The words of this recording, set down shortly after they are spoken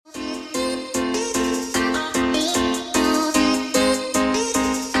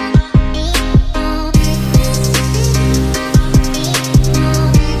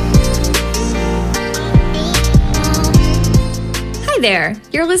there!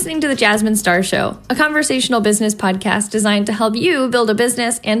 You're listening to The Jasmine Star Show, a conversational business podcast designed to help you build a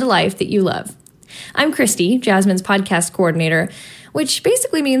business and a life that you love. I'm Christy, Jasmine's podcast coordinator, which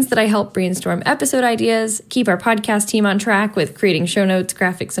basically means that I help brainstorm episode ideas, keep our podcast team on track with creating show notes,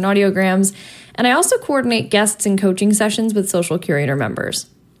 graphics, and audiograms, and I also coordinate guests and coaching sessions with social Curator members.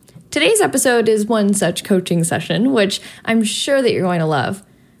 Today's episode is one such coaching session, which I'm sure that you're going to love.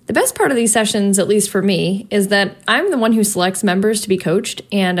 The best part of these sessions, at least for me, is that I'm the one who selects members to be coached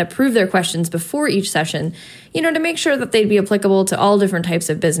and approve their questions before each session, to make sure that they'd be applicable to all different types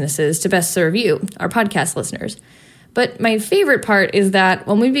of businesses to best serve you, our podcast listeners. But my favorite part is that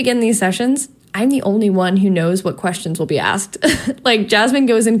when we begin these sessions, I'm the only one who knows what questions will be asked. Like, Jasmine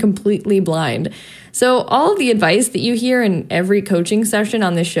goes in completely blind. So all of the advice that you hear in every coaching session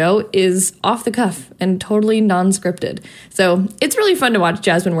on this show is off the cuff and totally non-scripted. So it's really fun to watch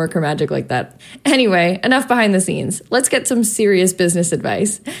Jasmine work her magic like that. Anyway, enough behind the scenes. Let's get some serious business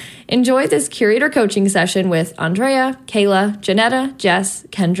advice. Enjoy this Curator coaching session with Andrea, Kayla, Janetta, Jess,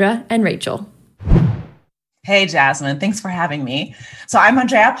 Kendra, and Rachel. Hey, Jasmine, thanks for having me. So I'm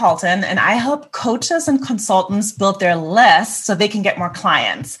Andrea Paulton, and I help coaches and consultants build their lists so they can get more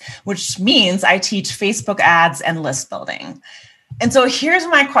clients, which means I teach Facebook ads and list building. And so here's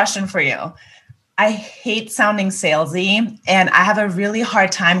my question for you. I hate sounding salesy, and I have a really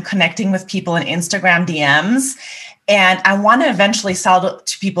hard time connecting with people in Instagram DMs. And I want to eventually sell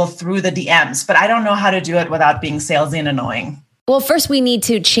to people through the DMs, but I don't know how to do it without being salesy and annoying. Well, first we need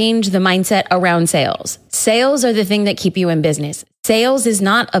to change the mindset around sales. Sales are the thing that keep you in business. Sales is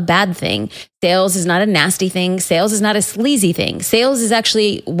not a bad thing. Sales is not a nasty thing. Sales is not a sleazy thing. Sales is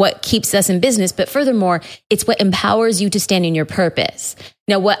actually what keeps us in business. But furthermore, it's what empowers you to stand in your purpose.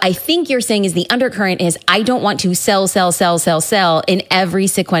 Now, what I think you're saying is the undercurrent is I don't want to sell in every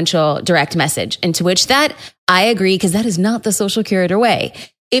sequential direct message. And to which that I agree, because that is not the social curator way.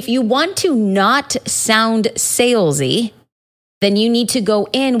 If you want to not sound salesy, then you need to go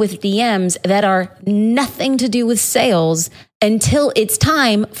in with DMs that are nothing to do with sales until it's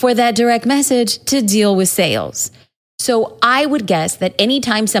time for that direct message to deal with sales. So I would guess that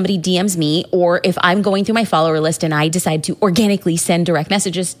anytime somebody DMs me, or if I'm going through my follower list and I decide to organically send direct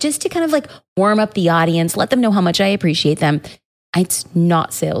messages just to kind of like warm up the audience, let them know how much I appreciate them, it's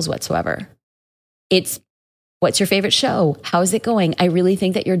not sales whatsoever. It's, what's your favorite show? How is it going? I really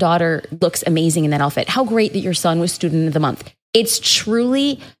think that your daughter looks amazing in that outfit. How great that your son was student of the month. It's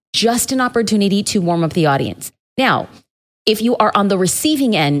truly just an opportunity to warm up the audience. Now, if you are on the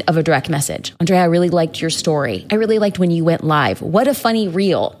receiving end of a direct message, Andrea, I really liked your story. I really liked when you went live. What a funny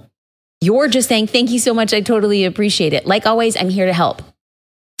reel. You're just saying, thank you so much. I totally appreciate it. Like always, I'm here to help.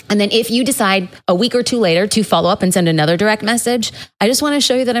 And then if you decide a week or two later to follow up and send another direct message, I just want to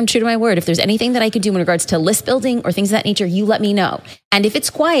show you that I'm true to my word. If there's anything that I could do in regards to list building or things of that nature, you let me know. And if it's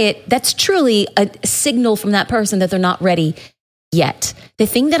quiet, that's truly a signal from that person that they're not ready yet. The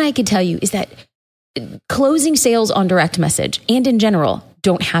thing that I could tell you is that closing sales on direct message and in general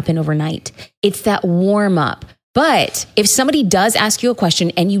don't happen overnight. It's that warm up. But if somebody does ask you a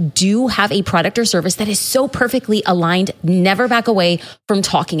question and you do have a product or service that is so perfectly aligned, never back away from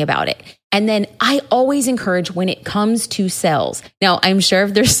talking about it. And then I always encourage when it comes to sales. Now, I'm sure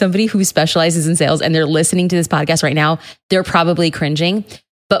if there's somebody who specializes in sales and they're listening to this podcast right now, they're probably cringing.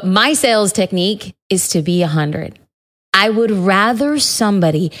 But my sales technique is to be 100. I would rather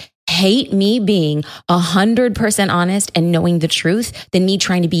somebody hate me being 100% honest and knowing the truth than me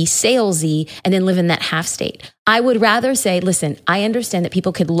trying to be salesy and then live in that half state. I would rather say, listen, I understand that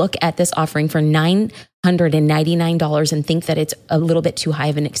people could look at this offering for $999 and think that it's a little bit too high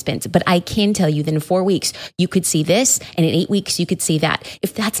of an expense. But I can tell you that in 4 weeks, you could see this, and in 8 weeks, you could see that.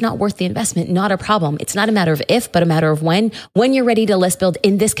 If that's not worth the investment, not a problem. It's not a matter of if, but a matter of when. When you're ready to list build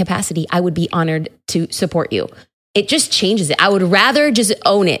in this capacity, I would be honored to support you. It just changes it. I would rather just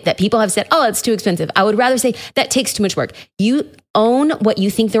own it that people have said, oh, it's too expensive. I would rather say that takes too much work. You own what you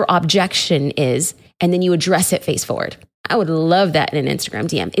think their objection is, and then you address it face forward. I would love that in an Instagram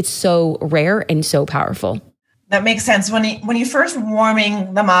DM. It's so rare and so powerful. That makes sense. When you first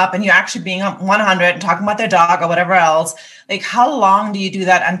warming them up and you're actually being 100 and talking about their dog or whatever else, like how long do you do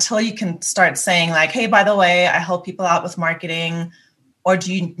that until you can start saying like, hey, by the way, I help people out with marketing? Or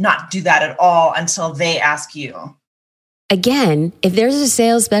do you not do that at all until they ask you? Again, if there's a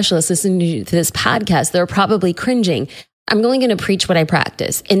sales specialist listening to this podcast, they're probably cringing. I'm only going to preach what I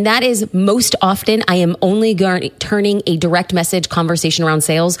practice. And that is most often I am only turning a direct message conversation around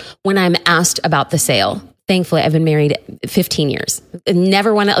sales when I'm asked about the sale. Thankfully, I've been married 15 years.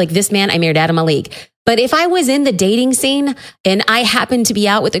 Never want to, like this man, I married Adam Malik. But if I was in the dating scene and I happened to be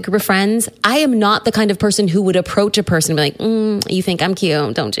out with a group of friends, I am not the kind of person who would approach a person and be like, you think I'm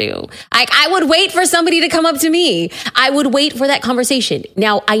cute, don't you? I would wait for somebody to come up to me. I would wait for that conversation.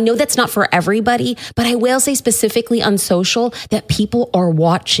 Now, I know that's not for everybody, but I will say specifically on social that people are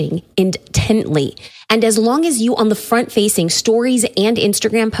watching intently. And as long as you on the front facing stories and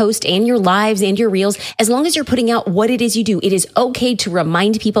Instagram post and your lives and your reels, as long as you're putting out what it is you do, it is okay to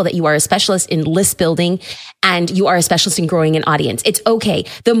remind people that you are a specialist in list building and you are a specialist in growing an audience. It's okay.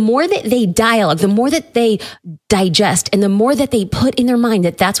 The more that they dialogue, the more that they digest and the more that they put in their mind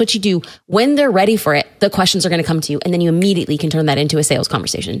that that's what you do, when they're ready for it, the questions are going to come to you. And then you immediately can turn that into a sales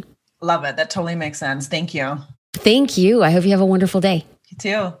conversation. Love it. That totally makes sense. Thank you. Thank you. I hope you have a wonderful day. You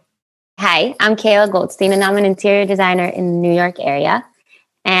too. Hi, I'm Kayla Goldstein, and I'm an interior designer in the New York area.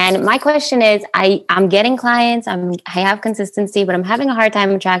 And my question is, I'm getting clients, I have consistency, but I'm having a hard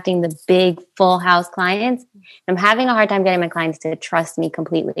time attracting the big full house clients. I'm having a hard time getting my clients to trust me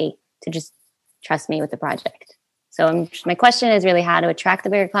completely, to just trust me with the project. So my question is really how to attract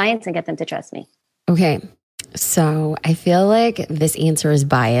the bigger clients and get them to trust me. Okay, so I feel like this answer is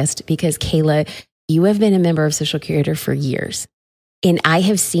biased because Kayla, you have been a member of Social Curator for years. And I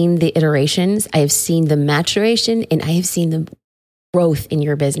have seen the iterations, I have seen the maturation, and I have seen the growth in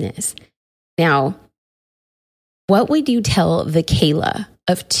your business. Now, what would you tell the Kayla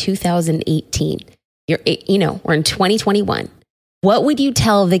of 2018? We're in 2021. What would you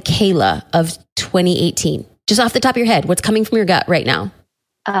tell the Kayla of 2018? Just off the top of your head, what's coming from your gut right now?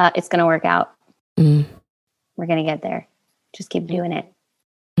 It's going to work out. We're going to get there. Just keep doing it.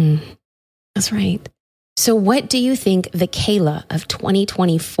 That's right. So what do you think the Kayla of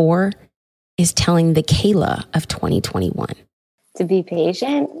 2024 is telling the Kayla of 2021? To be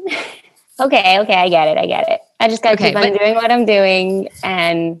patient. Okay, I get it. I just got to keep on doing what I'm doing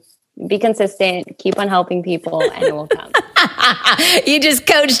and be consistent, keep on helping people, and it will come. You just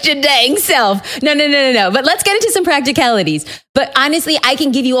coached your dang self. No. But let's get into some practicalities. But honestly, I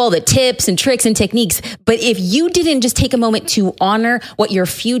can give you all the tips and tricks and techniques. But if you didn't just take a moment to honor what your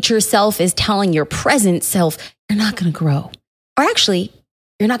future self is telling your present self, you're not going to grow. Or actually,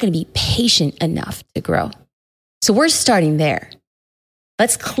 you're not going to be patient enough to grow. So we're starting there.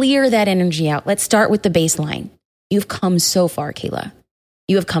 Let's clear that energy out. Let's start with the baseline. You've come so far, Kayla.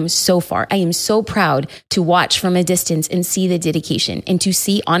 You have come so far. I am so proud to watch from a distance and see the dedication and to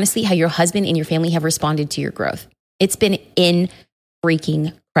see honestly how your husband and your family have responded to your growth. It's been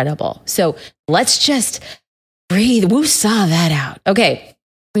freaking incredible. So let's just breathe. Woo-saw that out. Okay.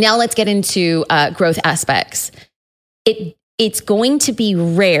 Now let's get into growth aspects. It's going to be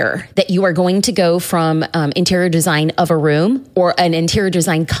rare that you are going to go from interior design of a room or an interior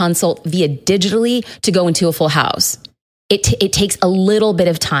design consult via digitally to go into a full house. It takes a little bit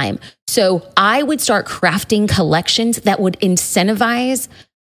of time. So I would start crafting collections that would incentivize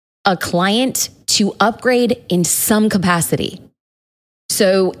a client to upgrade in some capacity.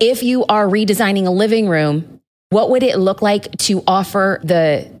 So if you are redesigning a living room, what would it look like to offer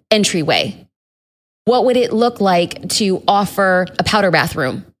the entryway? What would it look like to offer a powder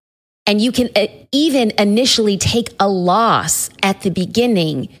bathroom? And you can even initially take a loss at the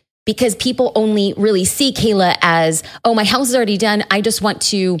beginning because people only really see Kayla as, oh, my house is already done. I just want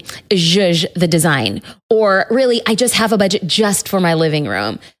to zhuzh the design. Or really, I just have a budget just for my living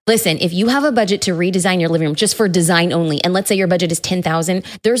room. Listen, if you have a budget to redesign your living room just for design only, and let's say your budget is $10,000,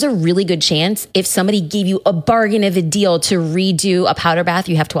 there's a really good chance if somebody gave you a bargain of a deal to redo a powder bath,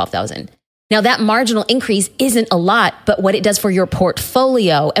 you have $12,000. Now, that marginal increase isn't a lot, but what it does for your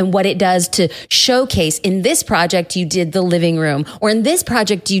portfolio and what it does to showcase in this project, you did the living room, or in this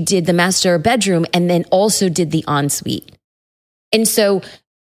project, you did the master bedroom and then also did the ensuite. And so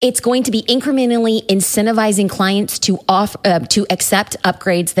it's going to be incrementally incentivizing clients to accept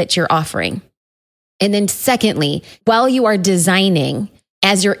upgrades that you're offering. And then secondly, while you are designing,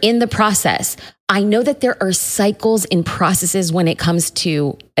 as you're in the process, I know that there are cycles and processes when it comes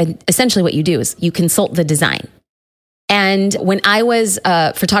to essentially what you do is you consult the design. And when I was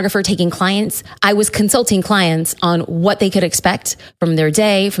a photographer taking clients, I was consulting clients on what they could expect from their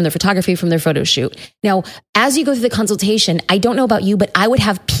day, from their photography, from their photo shoot. Now, as you go through the consultation, I don't know about you, but I would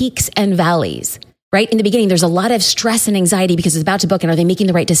have peaks and valleys. Right? In the beginning, there's a lot of stress and anxiety because it's about to book and are they making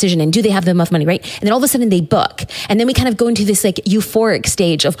the right decision and do they have enough money, right? And then all of a sudden they book. And then we kind of go into this like euphoric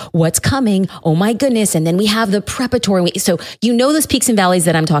stage of what's coming. Oh my goodness. And then we have the preparatory. So you know those peaks and valleys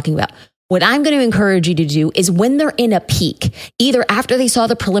that I'm talking about. What I'm going to encourage you to do is when they're in a peak, either after they saw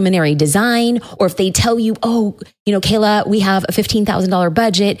the preliminary design, or if they tell you, oh, Kayla, we have a $15,000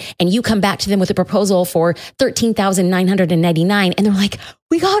 budget, and you come back to them with a proposal for $13,999, and they're like,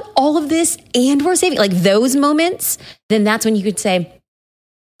 we got all of this and we're saving, like those moments, then that's when you could say,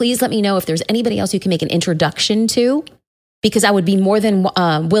 please let me know if there's anybody else you can make an introduction to, because I would be more than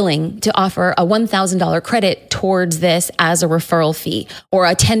willing to offer a $1,000 credit towards this as a referral fee, or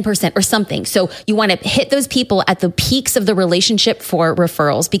a 10% or something. So you want to hit those people at the peaks of the relationship for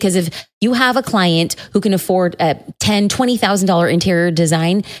referrals, because if you have a client who can afford a $10,000, $20,000 interior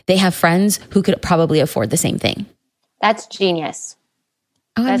design, they have friends who could probably afford the same thing. That's genius.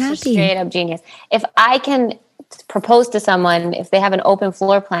 Oh, That's I'm just happy. straight up genius. If I can propose to someone, if they have an open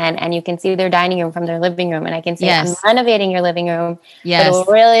floor plan and you can see their dining room from their living room, and I can say, I'm renovating your living room, but it will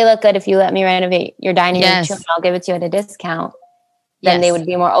really look good if you let me renovate your dining room too, and I'll give it to you at a discount, then they would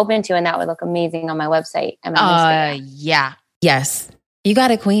be more open to, and that would look amazing on my website. Yeah. Yes. You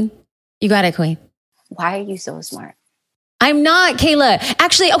got it, Queen. You got it, Queen. Why are you so smart? I'm not, Kayla.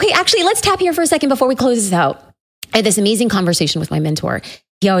 Actually, let's tap here for a second before we close this out. I had this amazing conversation with my mentor.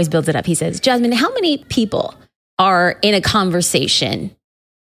 He always builds it up. He says, Jasmine, how many people are in a conversation?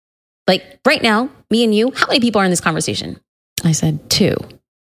 Like right now, me and you, how many people are in this conversation? I said 2.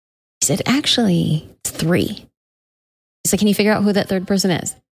 He said, actually, it's 3. He's like, can you figure out who that third person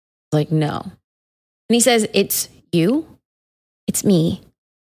is? I was like, no. And he says, it's you, it's me,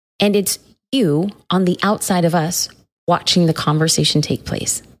 and it's you on the outside of us watching the conversation take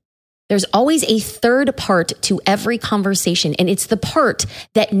place. There's always a third part to every conversation, and it's the part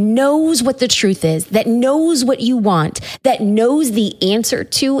that knows what the truth is, that knows what you want, that knows the answer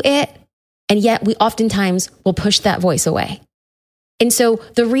to it, and yet we oftentimes will push that voice away. And so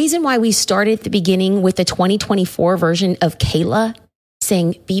the reason why we started at the beginning with the 2024 version of Kayla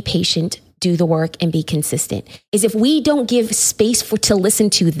saying, be patient, do the work, and be consistent, is if we don't give space to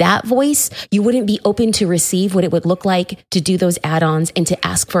listen to that voice, you wouldn't be open to receive what it would look like to do those add-ons and to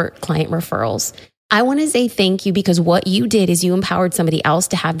ask for client referrals. I want to say thank you, because what you did is you empowered somebody else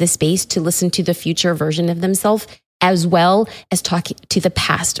to have the space to listen to the future version of themselves, as well as talk to the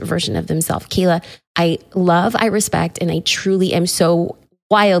past version of themselves. Kayla, I love, I respect, and I truly am so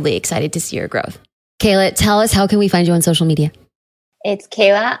wildly excited to see your growth. Kayla, tell us, how can we find you on social media? It's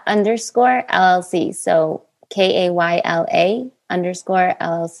Kayla_LLC. So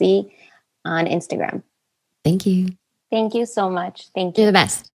KAYLA_LLC on Instagram. Thank you. Thank you so much. Thank you. You're the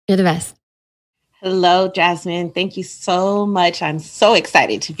best. You're the best. Hello, Jasmine. Thank you so much. I'm so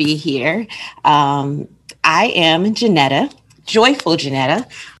excited to be here. I am Janetta, Joyful Janetta.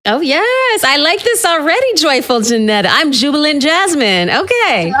 Oh, yes. I like this already, Joyful Janetta. I'm Jubilant Jasmine.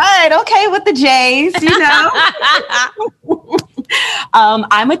 Okay. Right. Okay. With the J's,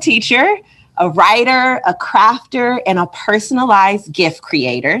 I'm a teacher, a writer, a crafter, and a personalized gift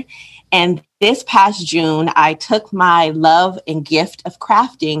creator. And this past June, I took my love and gift of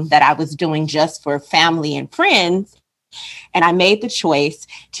crafting that I was doing just for family and friends, and I made the choice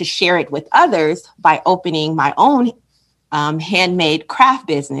to share it with others by opening my own handmade craft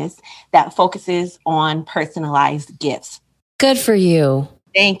business that focuses on personalized gifts. Good for you.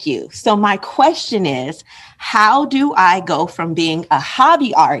 Thank you. So my question is, how do I go from being a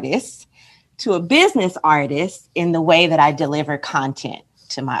hobby artist to a business artist in the way that I deliver content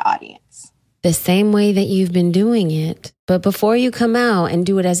to my audience? The same way that you've been doing it. But before you come out and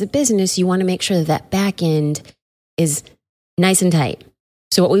do it as a business, you want to make sure that that back end is nice and tight.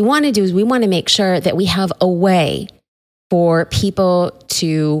 So what we want to do is we want to make sure that we have a way for people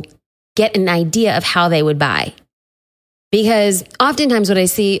to get an idea of how they would buy. Because oftentimes what I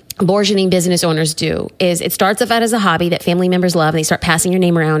see burgeoning business owners do is it starts off out as a hobby that family members love, and they start passing your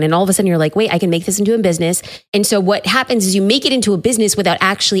name around, and all of a sudden you're like, wait, I can make this into a business. And so what happens is you make it into a business without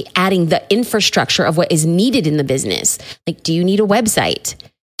actually adding the infrastructure of what is needed in the business. Like, do you need a website?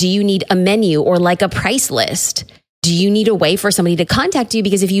 Do you need a menu or like a price list? Do you need a way for somebody to contact you?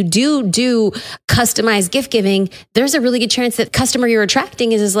 Because if you do customized gift giving, there's a really good chance that customer you're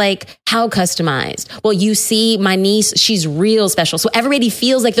attracting is like, how customized? Well, you see my niece, she's real special. So everybody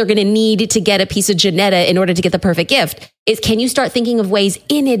feels like they're going to need to get a piece of Janetta in order to get the perfect gift. Can you start thinking of ways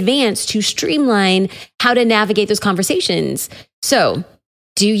in advance to streamline how to navigate those conversations? So,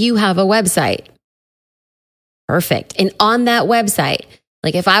 do you have a website? Perfect. And on that website,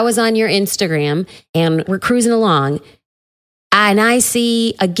 like if I was on your Instagram and we're cruising along and I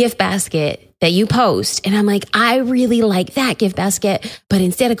see a gift basket that you post and I'm like, I really like that gift basket, but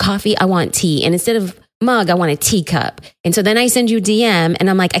instead of coffee, I want tea. And instead of mug. I want a teacup. And so then I send you a DM and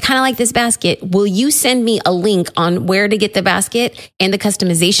I'm like, I kind of like this basket. Will you send me a link on where to get the basket and the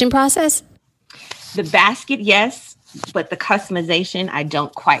customization process? The basket, yes, but the customization, I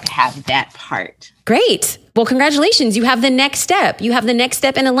don't quite have that part. Great. Well, congratulations. You have the next step. You have the next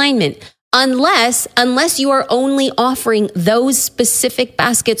step in alignment. Unless you are only offering those specific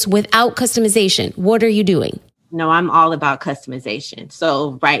baskets without customization, what are you doing? No, I'm all about customization.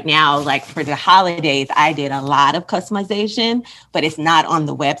 So right now, like for the holidays, I did a lot of customization, but it's not on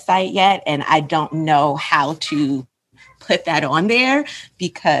the website yet. And I don't know how to put that on there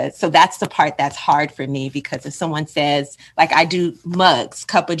so that's the part that's hard for me, because if someone says, like I do mugs,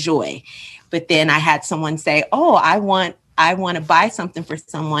 cup of joy, but then I had someone say, oh, I want to buy something for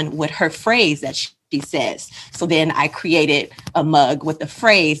someone with her phrase that she says. So then I created a mug with the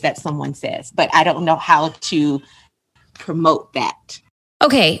phrase that someone says, but I don't know how to promote that.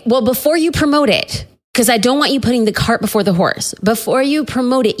 Okay. Well, before you promote it, because I don't want you putting the cart before the horse. Before you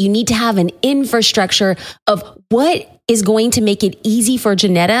promote it, you need to have an infrastructure of what is going to make it easy for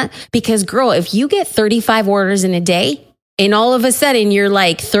Janetta. Because girl, if you get 35 orders in a day, and all of a sudden you're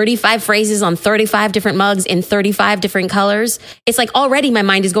like 35 phrases on 35 different mugs in 35 different colors, it's like already my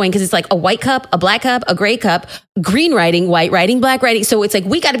mind is going, because it's like a white cup, a black cup, a gray cup, green writing, white writing, black writing. So it's like,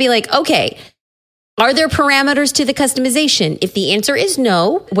 we got to be like, okay, are there parameters to the customization? If the answer is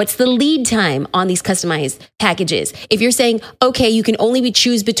no, what's the lead time on these customized packages? If you're saying, okay, you can only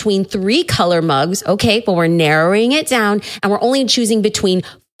choose between 3 color mugs. Okay, well, we're narrowing it down and we're only choosing between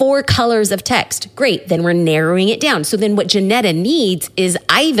 4 colors of text. Great. Then we're narrowing it down. So then what Janetta needs is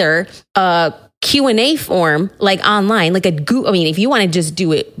either a Q&A form, like online, like if you want to just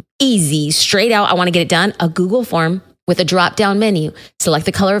do it easy, straight out, I want to get it done, a Google form with a drop-down menu. Select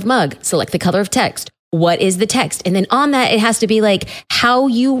the color of mug, select the color of text. What is the text? And then on that, it has to be like how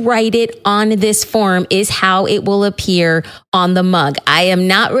you write it on this form is how it will appear on the mug. I am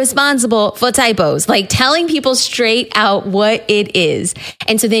not responsible for typos, like telling people straight out what it is.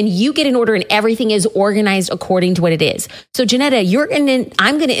 And so then you get an order and everything is organized according to what it is. So Janetta,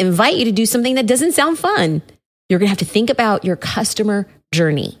 I'm going to invite you to do something that doesn't sound fun. You're going to have to think about your customer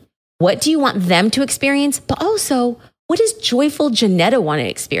journey. What do you want them to experience? But also, what does joyful Janetta want to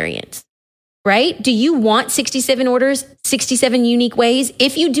experience? Right? Do you want 67 orders, 67 unique ways?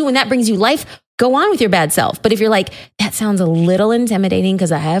 If you do, and that brings you life, go on with your bad self. But if you're like, that sounds a little intimidating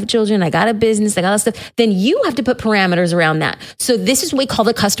because I have children, I got a business, I got all this stuff, then you have to put parameters around that. So this is what we call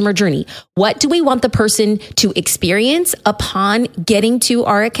the customer journey. What do we want the person to experience upon getting to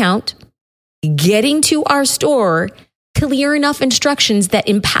our account, getting to our store? Clear enough instructions that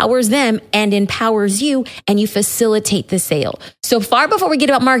empowers them and empowers you, and you facilitate the sale. So far before we get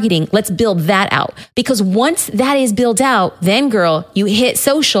about marketing, let's build that out. Because once that is built out, then girl, you hit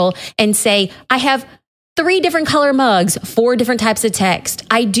social and say, I have 3 different color mugs, 4 different types of text.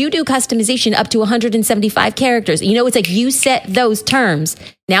 I do customization up to 175 characters. It's like you set those terms.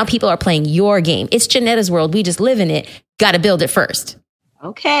 Now people are playing your game. It's Janetta's world. We just live in it. Got to build it first.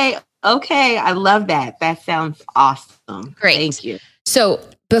 Okay, I love that. That sounds awesome. Great. Thank you. So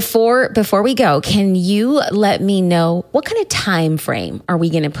before we go, can you let me know what kind of time frame are we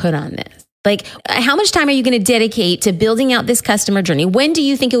going to put on this? Like, how much time are you going to dedicate to building out this customer journey? When do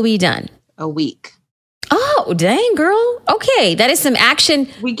you think it'll be done? A week. Oh, dang, girl. Okay, that is some action.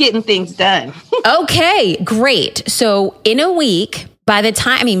 We getting things done. Okay, great. So in a week, by the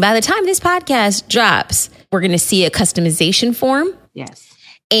time this podcast drops, we're going to see a customization form. Yes.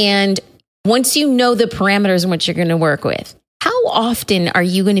 And once you know the parameters in which you're going to work with, how often are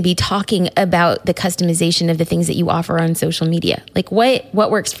you going to be talking about the customization of the things that you offer on social media? Like what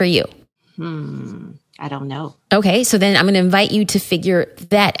works for you? I don't know. Okay, so then I'm going to invite you to figure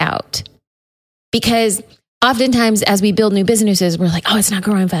that out. Because oftentimes as we build new businesses, we're like, oh, it's not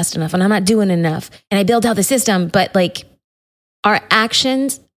growing fast enough and I'm not doing enough. And I build out the system, but like our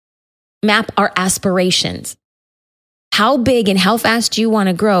actions map our aspirations. How big and how fast you want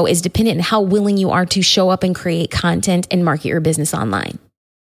to grow is dependent on how willing you are to show up and create content and market your business online.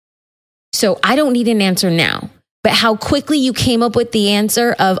 So I don't need an answer now, but how quickly you came up with the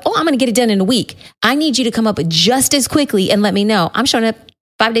answer of, oh, I'm going to get it done in a week. I need you to come up with just as quickly and let me know. I'm showing up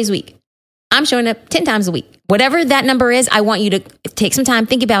 5 days a week. I'm showing up 10 times a week. Whatever that number is, I want you to take some time,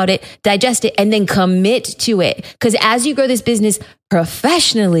 think about it, digest it, and then commit to it. Because as you grow this business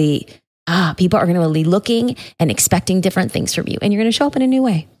professionally, people are going to be looking and expecting different things from you, and you're going to show up in a new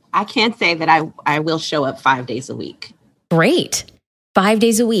way. I can't say that I will show up 5 days a week. Great. 5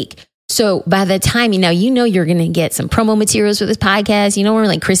 days a week. So by the time, you're going to get some promo materials for this podcast. Where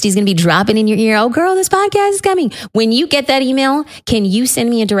like Christy's going to be dropping in your ear. Oh girl, this podcast is coming. When you get that email, can you send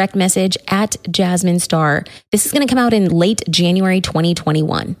me a direct message at Jasmine Star? This is going to come out in late January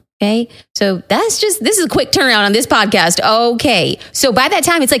 2021. Okay. So this is a quick turnaround on this podcast. Okay. So by that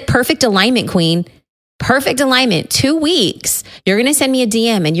time, it's like perfect alignment, queen. Perfect alignment. 2 weeks. You're going to send me a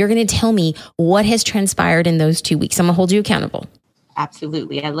DM and you're going to tell me what has transpired in those 2 weeks. I'm going to hold you accountable.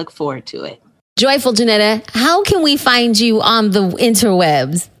 Absolutely. I look forward to it. Joyful Janetta, how can we find you on the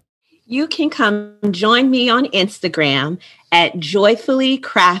interwebs? You can come join me on Instagram at Joyfully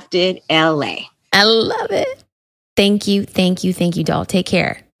Crafted LA. I love it. Thank you, doll. Take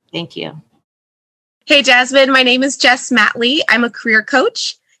care. Thank you. Hey, Jasmine. My name is Jess Matley. I'm a career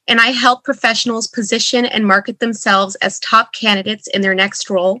coach, and I help professionals position and market themselves as top candidates in their next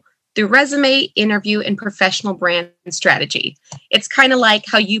role through resume, interview, and professional brand strategy. It's kind of like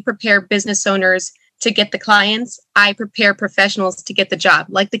how you prepare business owners to get the clients. I prepare professionals to get the job.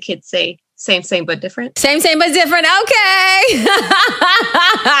 Like the kids say, same, but different. Same, but different. Okay.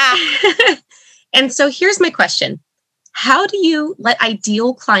 And so here's my question. How do you let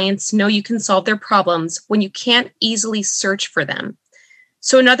ideal clients know you can solve their problems when you can't easily search for them?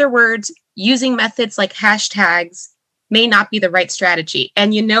 So in other words, using methods like hashtags may not be the right strategy.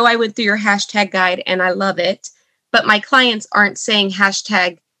 And I went through your hashtag guide and I love it, but my clients aren't saying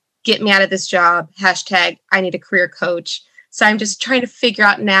hashtag get me out of this job, hashtag I need a career coach. So I'm just trying to figure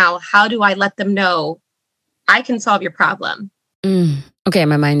out now, how do I let them know I can solve your problem? Okay,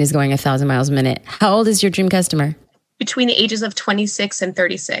 my mind is going 1,000 miles a minute. How old is your dream customer? Between the ages of 26 and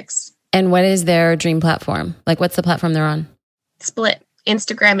 36. And what is their dream platform? Like, what's the platform they're on? Split.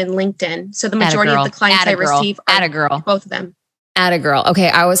 Instagram and LinkedIn. So the majority of the clients I receive are both of them. Atta girl. Okay,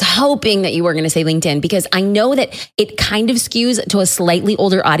 I was hoping that you were going to say LinkedIn because I know that it kind of skews to a slightly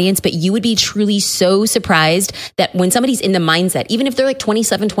older audience, but you would be truly so surprised that when somebody's in the mindset, even if they're like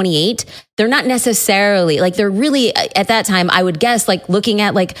 27, 28, they're not necessarily like, they're really at that time, I would guess, like looking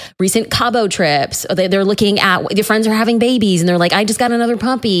at like recent Cabo trips, or they're looking at their friends are having babies and they're like, I just got another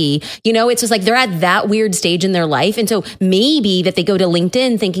puppy. It's just like they're at that weird stage in their life. And so maybe that they go to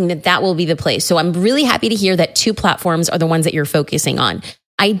LinkedIn thinking that will be the place. So I'm really happy to hear that 2 platforms are the ones that you're focusing on.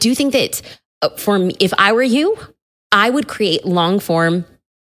 I do think that for me, if I were you, I would create long form,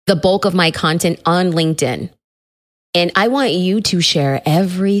 the bulk of my content on LinkedIn. And I want you to share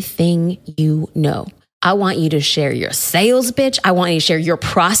everything you know. I want you to share your sales pitch. I want you to share your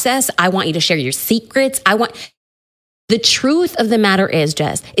process. I want you to share your secrets. The truth of the matter is,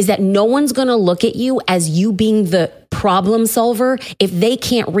 Jess, is that no one's going to look at you as you being the problem solver if they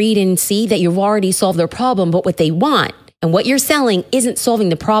can't read and see that you've already solved their problem, but what they want and what you're selling isn't solving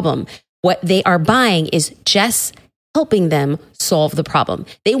the problem. What they are buying is just helping them solve the problem.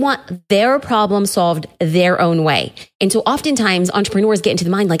 They want their problem solved their own way. And so oftentimes entrepreneurs get into the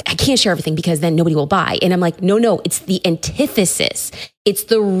mind like, I can't share everything because then nobody will buy. And I'm like, no, it's the antithesis. It's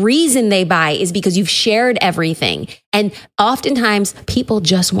the reason they buy is because you've shared everything. And oftentimes people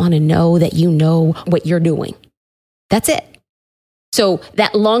just want to know that you know what you're doing. That's it. So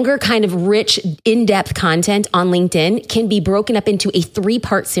that longer kind of rich, in-depth content on LinkedIn can be broken up into a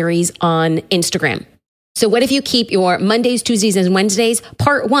 3-part series on Instagram. So what if you keep your Mondays, Tuesdays, and Wednesdays,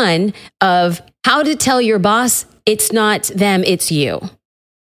 part 1 of how to tell your boss it's not them, it's you.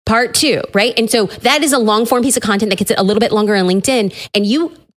 Part 2, right? And so that is a long form piece of content that gets it a little bit longer on LinkedIn. And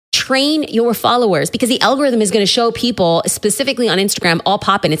you train your followers because the algorithm is going to show people specifically on Instagram all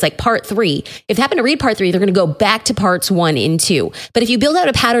popping. It's like part 3. If they happen to read part 3, they're going to go back to parts 1 and 2. But if you build out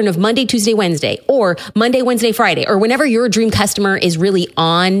a pattern of Monday, Tuesday, Wednesday, or Monday, Wednesday, Friday, or whenever your dream customer is really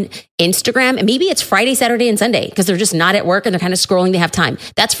on Instagram, and maybe it's Friday, Saturday, and Sunday because they're just not at work and they're kind of scrolling, they have time.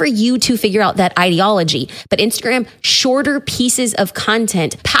 That's for you to figure out that ideology. But Instagram, shorter pieces of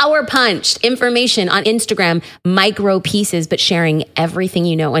content, power punched information on Instagram, micro pieces, but sharing everything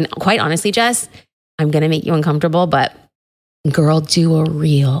you know. And quite honestly, Jess, I'm going to make you uncomfortable, but girl, do a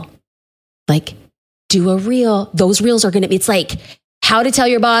reel. Like, do a reel. Those reels are going to be, it's like, how to tell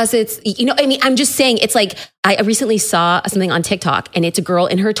your boss I'm just saying, it's like, I recently saw something on TikTok and it's a girl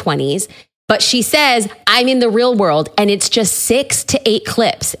in her 20s, but she says, I'm in the real world, and it's just 6 to 8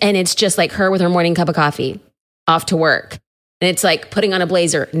 clips. And it's just like her with her morning cup of coffee, off to work. And it's like putting on a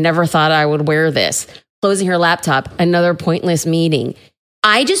blazer. Never thought I would wear this. Closing her laptop, another pointless meeting.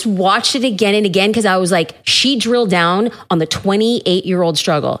 I just watched it again and again because I was like, she drilled down on the 28-year-old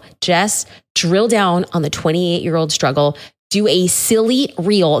struggle. Jess, drill down on the 28-year-old struggle. Do a silly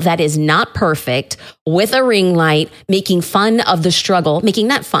reel that is not perfect with a ring light, making fun of the struggle, making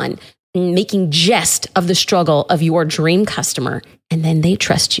that fun. making jest of the struggle of your dream customer, and then they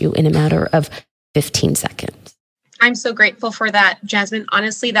trust you in a matter of 15 seconds. I'm so grateful for that, Jasmine.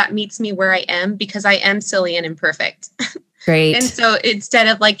 Honestly, that meets me where I am because I am silly and imperfect. Great. And so instead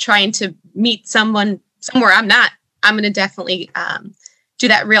of like trying to meet someone somewhere I'm not, I'm going to definitely do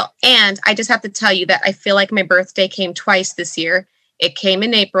that reel. And I just have to tell you that I feel like my birthday came twice this year. It came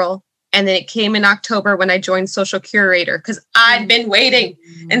in April, and then it came in October when I joined Social Curator because I've been waiting.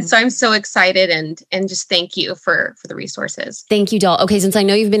 And so I'm so excited and just thank you for the resources. Thank you, Doll. Okay, since I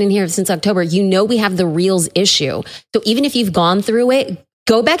know you've been in here since October, you know we have the Reels issue. So even if you've gone through it,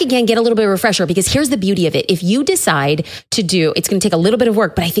 go back again, get a little bit of a refresher, because here's the beauty of it. If you decide to do, it's going to take a little bit of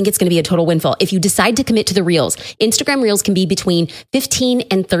work, but I think it's going to be a total windfall. If you decide to commit to the Reels, Instagram Reels can be between 15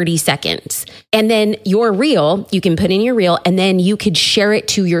 and 30 seconds. And then your Reel, you can put in your Reel, and then you could share it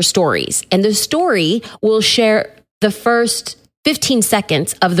to your stories. And the story will share the first 15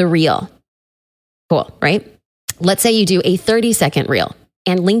 seconds of the Reel. Cool, right? Let's say you do a 30-second Reel,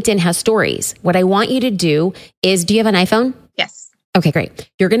 and LinkedIn has stories. What I want you to do is, do you have an iPhone? Yes. Okay, great.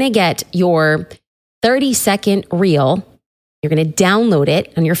 You're going to get your 30-second Reel. You're going to download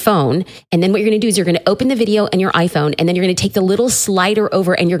it on your phone. And then what you're going to do is you're going to open the video on your iPhone, and then you're going to take the little slider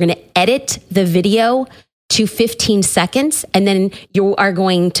over and you're going to edit the video to 15 seconds. And then you are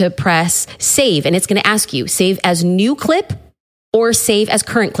going to press save. And it's going to ask you, save as new clip or save as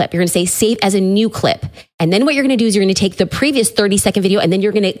current clip. You're going to say save as a new clip. And then what you're going to do is you're going to take the previous 30-second video, and then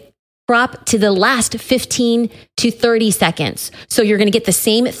you're going to crop to the last 15 to 30 seconds. So you're going to get the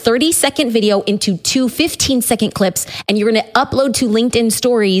same 30-second video into two 15-second clips, and you're going to upload to LinkedIn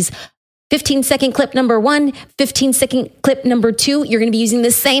Stories 15-second clip number 1, 15-second clip number 2. You're going to be using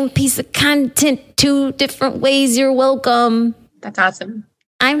the same piece of content 2 different ways. You're welcome. That's awesome.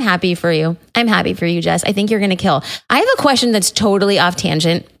 I'm happy for you. I'm happy for you, Jess. I think you're going to kill. I have a question that's totally off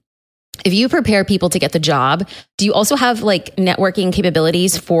tangent. If you prepare people to get the job, do you also have like networking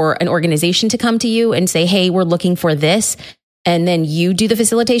capabilities for an organization to come to you and say, hey, we're looking for this, and then you do the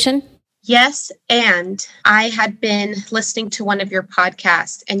facilitation? Yes. And I had been listening to one of your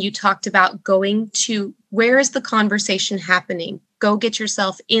podcasts, and you talked about going to where is the conversation happening? Go get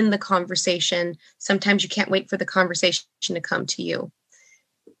yourself in the conversation. Sometimes you can't wait for the conversation to come to you.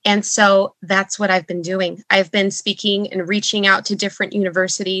 And so that's what I've been doing. I've been speaking and reaching out to different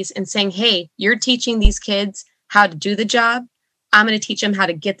universities and saying, hey, you're teaching these kids how to do the job. I'm going to teach them how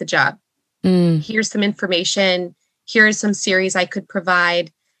to get the job. Here's some information. Here's some series I could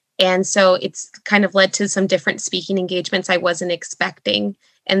provide. And so it's kind of led to some different speaking engagements I wasn't expecting.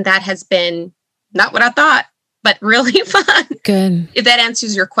 And that has been not what I thought, but really fun. Good. If that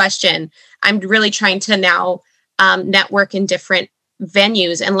answers your question, I'm really trying to now network in different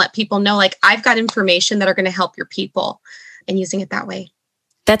venues and let people know, like, I've got information that are going to help your people, and using it that way.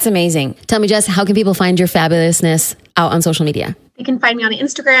 That's amazing. Tell me, Jess, how can people find your fabulousness out on social media? You can find me on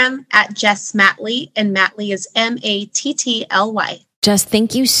Instagram at Jess Matley, and Matley is Mattly. Jess,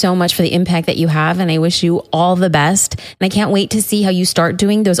 thank you so much for the impact that you have, and I wish you all the best. And I can't wait to see how you start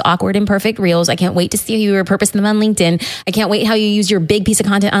doing those awkward, imperfect reels. I can't wait to see how you repurpose them on LinkedIn. I can't wait how you use your big piece of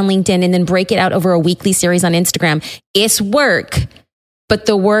content on LinkedIn and then break it out over a weekly series on Instagram. It's work, but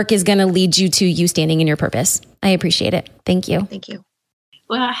the work is going to lead you to you standing in your purpose. I appreciate it. Thank you. Thank you.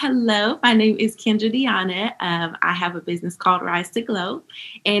 Well, hello. My name is Kendra Deanna. I have a business called Rise to Glow.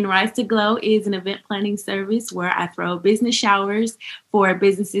 And Rise to Glow is an event planning service where I throw business showers for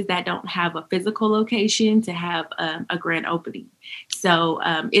businesses that don't have a physical location to have a grand opening. So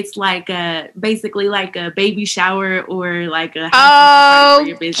it's like basically like a baby shower or like a house for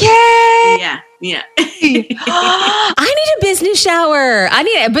your business. Yeah. I need a business shower. I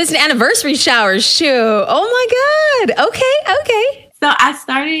need a business anniversary shower. Shoot. Oh my God. Okay. So I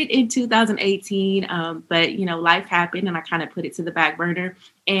started in 2018, but life happened and I kind of put it to the back burner.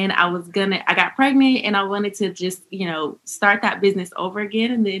 And I got pregnant and I wanted to just, start that business over again.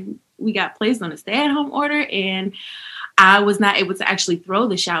 And then we got placed on a stay-at-home order and I was not able to actually throw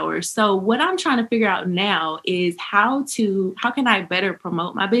the shower. So what I'm trying to figure out now is how can I better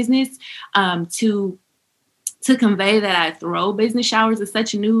promote my business to convey that I throw business showers. It's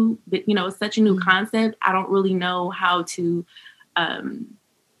such a new, concept. I don't really know how to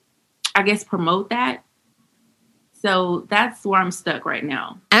promote that. So that's where I'm stuck right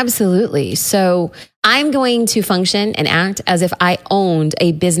now. Absolutely. So I'm going to function and act as if I owned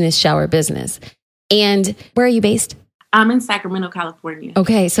a business shower business. And where are you based? I'm in Sacramento, California.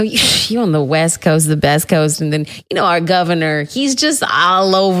 Okay, so you on the West Coast, the best coast, and then, our governor, he's just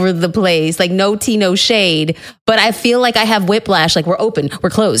all over the place, like no tea, no shade. But I feel like I have whiplash, like we're open, we're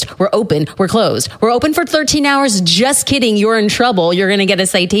closed, we're open, we're closed. We're open for 13 hours. Just kidding, you're in trouble. You're going to get a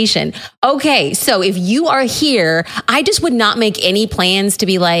citation. Okay, so if you are here, I just would not make any plans to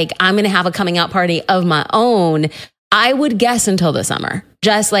be like, I'm going to have a coming out party of my own. I would guess until the summer.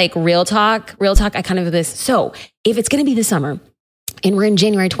 Just like real talk, I kind of this. So if it's going to be the summer and we're in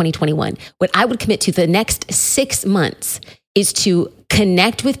January 2021, what I would commit to the next 6 months is to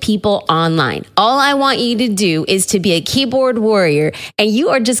connect with people online. All I want you to do is to be a keyboard warrior, and you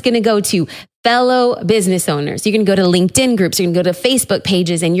are just going to go to fellow business owners. You're going to go to LinkedIn groups. You're going to go to Facebook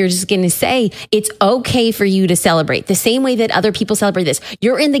pages, and you're just going to say, it's okay for you to celebrate the same way that other people celebrate this.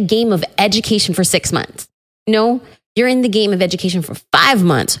 You're in the game of education for 6 months. No, you're in the game of education for 5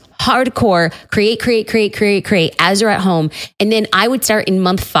 months. Hardcore, create as you're at home. And then I would start in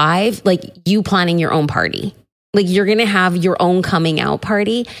month 5, like you planning your own party. Like you're going to have your own coming out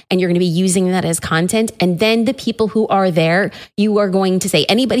party, and you're going to be using that as content. And then the people who are there, you are going to say,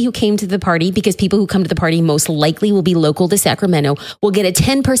 anybody who came to the party, because people who come to the party most likely will be local to Sacramento, will get a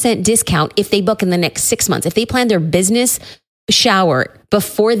 10% discount if they book in the next 6 months. If they plan their business shower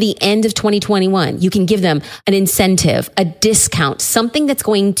before the end of 2021, you can give them an incentive, a discount, something that's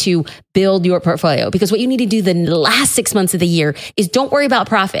going to build your portfolio. Because what you need to do the last 6 months of the year is don't worry about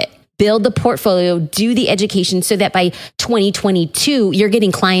profit. Build the portfolio, do the education so that by 2022, you're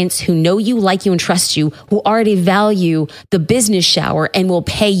getting clients who know you, like you, and trust you, who already value the business shower and will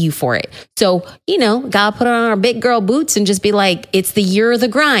pay you for it. So, gotta put on our big girl boots and just be like, it's the year of the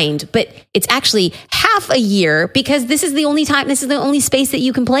grind. But it's actually half a year, because this is the only space that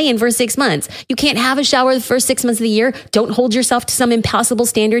you can play in for 6 months. You can't have a shower the first 6 months of the year. Don't hold yourself to some impossible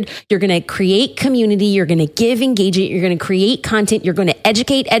standard. You're going to create community. You're going to give engagement. You're going to create content. You're going to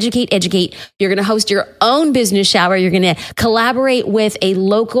educate. You're going to host your own business shower. You're going to collaborate with a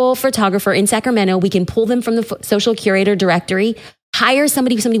local photographer in Sacramento. We can pull them from the social curator directory. Hire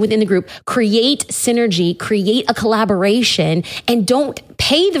somebody within the group, create synergy, create a collaboration, and don't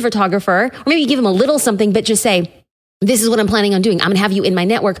pay the photographer, or maybe give them a little something, but just say, this is what I'm planning on doing. I'm going to have you in my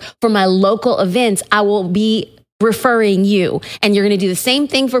network for my local events. I will be referring you. And you're going to do the same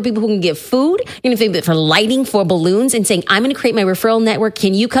thing for people who can give food. You're going to do it for lighting, for balloons, and saying, I'm going to create my referral network.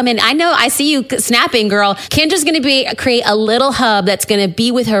 Can you come in? I know, I see you snapping, girl. Kendra's going to create a little hub that's going to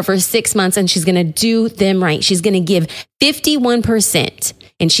be with her for 6 months, and she's going to do them right. She's going to give 51%.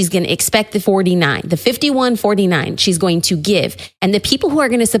 And she's going to expect the 49, the 51, 49 she's going to give. And the people who are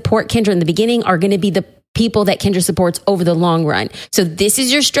going to support Kendra in the beginning are going to be the people that Kendra supports over the long run. So this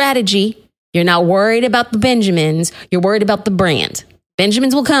is your strategy. You're not worried about the Benjamins. You're worried about the brand.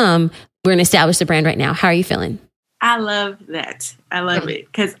 Benjamins will come. We're going to establish the brand right now. How are you feeling? I love that. I love it,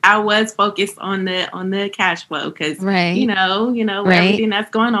 because I was focused on the cash flow, because everything that's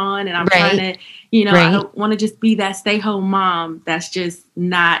going on, and I'm trying to, I don't want to just be that stay-home mom that's just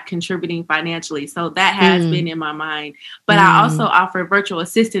not contributing financially. So that has been in my mind. But I also offer virtual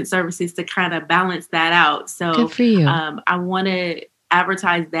assistant services to kind of balance that out. So good for you. I want to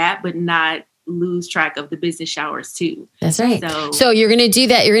advertise that, but not lose track of the business showers too. That's right. So you're going to do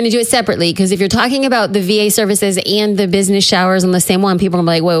that. You're going to do it separately, because if you're talking about the VA services and the business showers on the same one, people are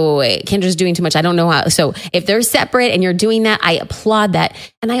going to be like, wait, Kendra's doing too much. I don't know how. So if they're separate and you're doing that, I applaud that.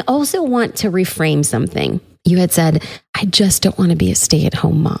 And I also want to reframe something. You had said, I just don't want to be a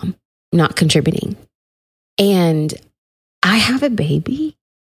stay-at-home mom, not contributing. And I have a baby.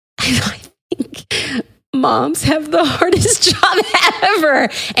 And I think moms have the hardest job ever.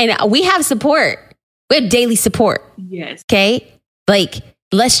 And we have support. We have daily support. Yes. Okay. Like,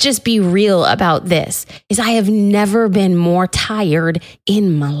 let's just be real about this. Is I have never been more tired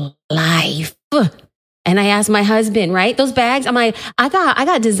in my life. And I asked my husband, right? Those bags, I'm like, I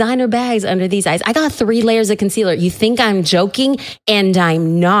got designer bags under these eyes. I got 3 layers of concealer. You think I'm joking? And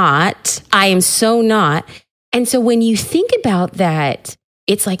I'm not. I am so not. And so when you think about that,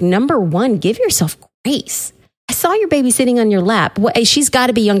 it's like, number one, give yourself grace. I saw your baby sitting on your lap. She's got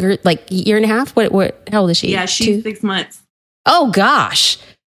to be younger, like year and a half. How old is she? Yeah, she's 2? 6 months. Oh gosh.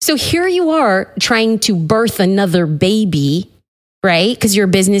 So here you are trying to birth another baby, right? Because your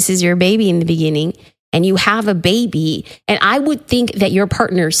business is your baby in the beginning, and you have a baby. And I would think that your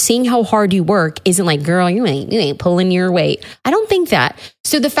partner, seeing how hard you work, isn't like, girl, you ain't pulling your weight. I don't think that.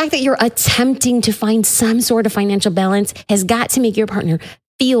 So the fact that you're attempting to find some sort of financial balance has got to make your partner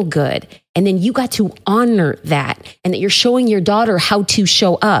feel good. And then you got to honor that, and that you're showing your daughter how to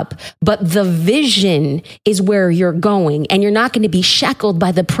show up. But the vision is where you're going, and you're not going to be shackled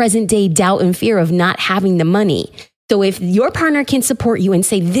by the present day doubt and fear of not having the money. So if your partner can support you and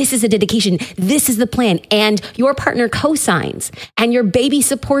say, this is a dedication, this is the plan, and your partner co-signs and your baby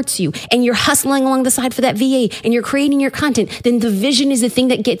supports you and you're hustling along the side for that VA and you're creating your content, then the vision is the thing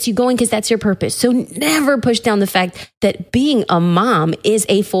that gets you going because that's your purpose. So never push down the fact that being a mom is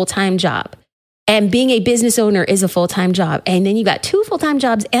a full-time job. And being a business owner is a full-time job. And then you got 2 full-time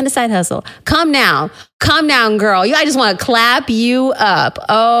jobs and a side hustle. Calm down, girl. I just want to clap you up.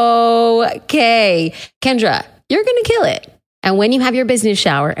 Okay. Kendra, you're going to kill it. And when you have your business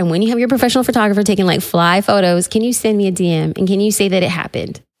shower and when you have your professional photographer taking like fly photos, can you send me a DM and can you say that it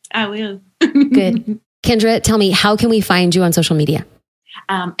happened? I will. Good. Kendra, tell me, how can we find you on social media?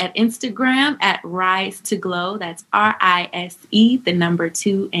 At Instagram at Rise to Glow. That's RISE, the number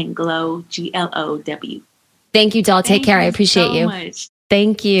 2, and Glow, GLOW. Thank you, doll. Take care. I appreciate so you. Much.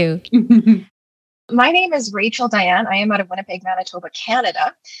 Thank you. My name is Rachel Diane. I am out of Winnipeg, Manitoba,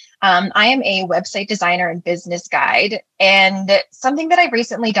 Canada. I am a website designer and business guide. And something that I've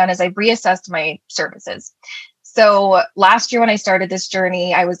recently done is I've reassessed my services. So last year when I started this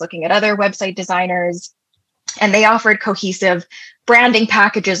journey, I was looking at other website designers and they offered cohesive branding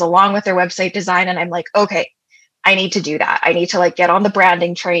packages along with their website design. And I'm like, okay, I need to do that. I need to like get on the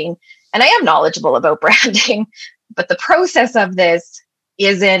branding train. And I am knowledgeable about branding, but the process of this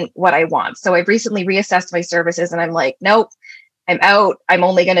isn't what I want. So I've recently reassessed my services and I'm like, nope, I'm out. I'm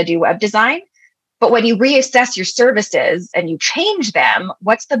only going to do web design. But when you reassess your services and you change them,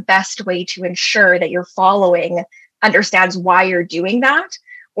 what's the best way to ensure that your following understands why you're doing that?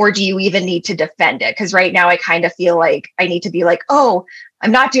 Or do you even need to defend it? Because right now I kind of feel like I need to be like, oh,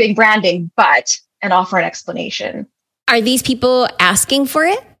 I'm not doing branding, but, and offer an explanation. Are these people asking for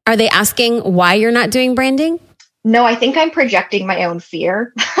it? Are they asking why you're not doing branding? No, I think I'm projecting my own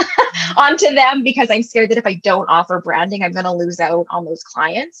fear onto them because I'm scared that if I don't offer branding, I'm going to lose out on those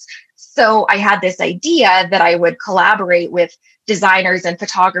clients. So I had this idea that I would collaborate with designers and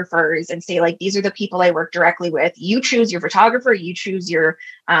photographers and say, like, these are the people I work directly with. You choose your photographer, you choose your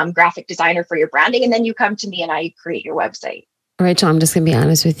graphic designer for your branding, and then you come to me and I create your website. Rachel, I'm just going to be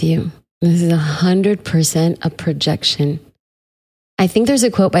honest with you. This is 100% a projection. I think there's a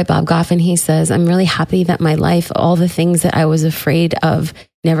quote by Bob Goff, and he says, I'm really happy that my life, all the things that I was afraid of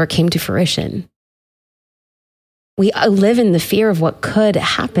never came to fruition. We live in the fear of what could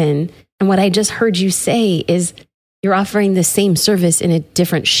happen. And what I just heard you say is you're offering the same service in a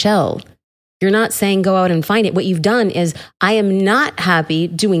different shell. You're not saying go out and find it. What you've done is I am not happy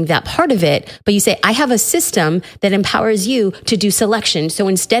doing that part of it, but you say I have a system that empowers you to do selection. So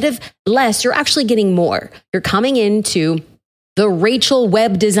instead of less, you're actually getting more. You're coming into the Rachel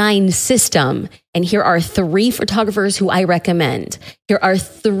web design system. And here are 3 photographers who I recommend. Here are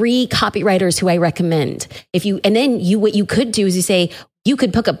 3 copywriters who I recommend. What you could do is you say, you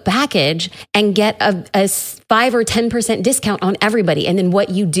could book a package and get a 5 or 10% discount on everybody. And then what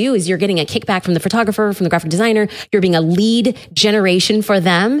you do is you're getting a kickback from the photographer, from the graphic designer. You're being a lead generation for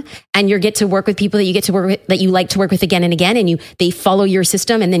them. And you get to work with people that you get to work with, that you like to work with again and again. And they follow your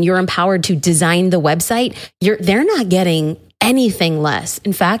system. And then you're empowered to design the website. They're not getting anything less.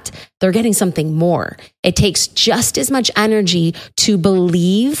 In fact, they're getting something more. It takes just as much energy to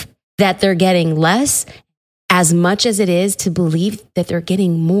believe that they're getting less as much as it is to believe that they're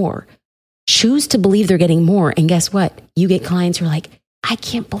getting more. Choose to believe they're getting more. And guess what? You get clients who are like, I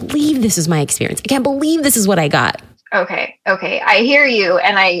can't believe this is my experience. I can't believe this is what I got. Okay. I hear you.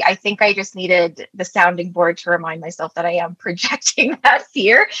 And I think I just needed the sounding board to remind myself that I am projecting that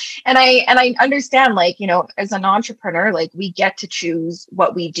fear. And I understand, like, you know, as an entrepreneur, like, we get to choose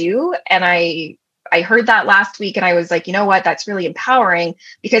what we do. And I heard that last week and I was like, you know what, that's really empowering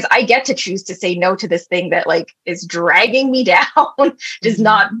because I get to choose to say no to this thing that like is dragging me down, does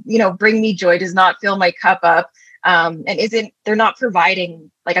not, you know, bring me joy, does not fill my cup up. And they're not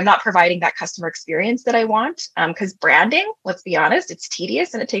providing, like, I'm not providing that customer experience that I want. Because branding, let's be honest, it's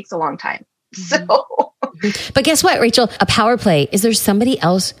tedious and it takes a long time. So, but guess what, Rachel, a power play is there's somebody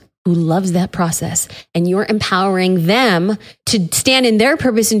else who loves that process and you're empowering them to stand in their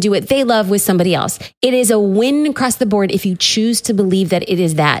purpose and do what they love with somebody else. It is a win across the board if you choose to believe that it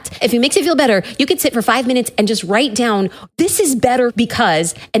is that. If it makes you feel better, you could sit for 5 minutes and just write down, this is better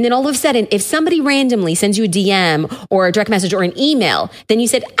because, and then all of a sudden, if somebody randomly sends you a DM or a direct message or an email, then you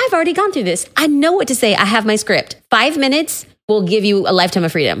said, I've already gone through this. I know what to say. I have my script. 5 minutes will give you a lifetime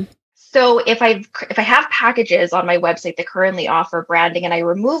of freedom. So if I have packages on my website that currently offer branding and I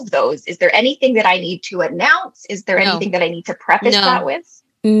remove those, is there anything that I need to announce? Is there anything that I need to preface that with?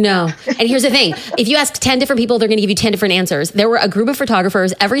 No. And here's the thing. If you ask 10 different people, they're going to give you 10 different answers. There were a group of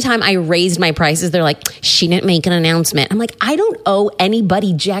photographers. Every time I raised my prices, they're like, she didn't make an announcement. I'm like, I don't owe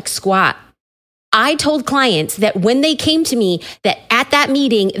anybody jack squat. I told clients that when they came to me, that at that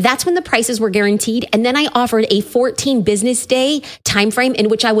meeting, that's when the prices were guaranteed. And then I offered a 14 business day timeframe in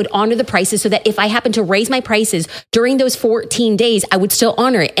which I would honor the prices so that if I happened to raise my prices during those 14 days, I would still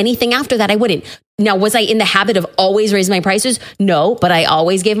honor it. Anything after that, I wouldn't. Now, was I in the habit of always raising my prices? No, but I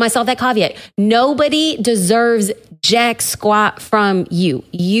always gave myself that caveat. Nobody deserves jack squat from you.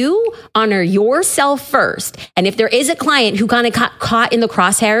 You honor yourself first. And if there is a client who kind of got caught in the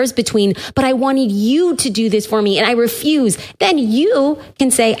crosshairs between, but I wanted you to do this for me and I refuse, then you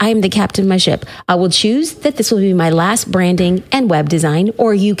can say, I am the captain of my ship. I will choose that this will be my last branding and web design.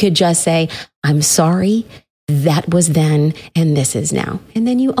 Or you could just say, I'm sorry. That was then and this is now. And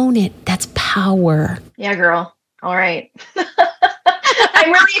then you own it. That's power. Yeah, girl. All right. I'm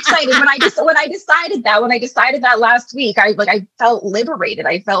really excited. When I decided that last week, I felt liberated.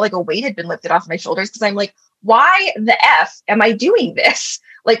 I felt like a weight had been lifted off my shoulders because I'm like, why the F am I doing this?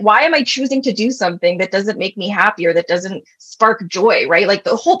 Like, why am I choosing to do something that doesn't make me happy or that doesn't spark joy, right? Like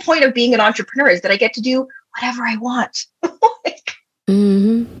the whole point of being an entrepreneur is that I get to do whatever I want.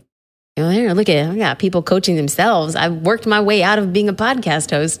 Mm-hmm. Look at, I got people coaching themselves. I've worked my way out of being a podcast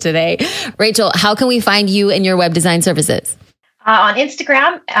host today. Rachel, how can we find you and your web design services? On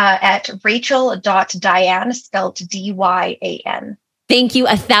Instagram at rachel.diane, spelled D-Y-A-N. Thank you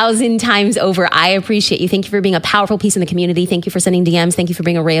 1,000 times over. I appreciate you. Thank you for being a powerful piece in the community. Thank you for sending DMs. Thank you for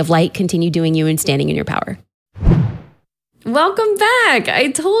being a ray of light. Continue doing you and standing in your power. Welcome back.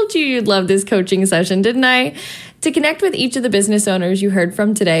 I told you you'd love this coaching session, didn't I? To connect with each of the business owners you heard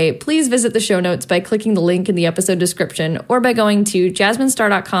from today, please visit the show notes by clicking the link in the episode description or by going to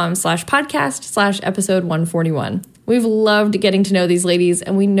jasminestar.com/podcast/episode 141. We've loved getting to know these ladies,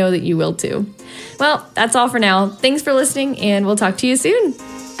 and we know that you will too. Well, that's all for now. Thanks for listening, and we'll talk to you soon.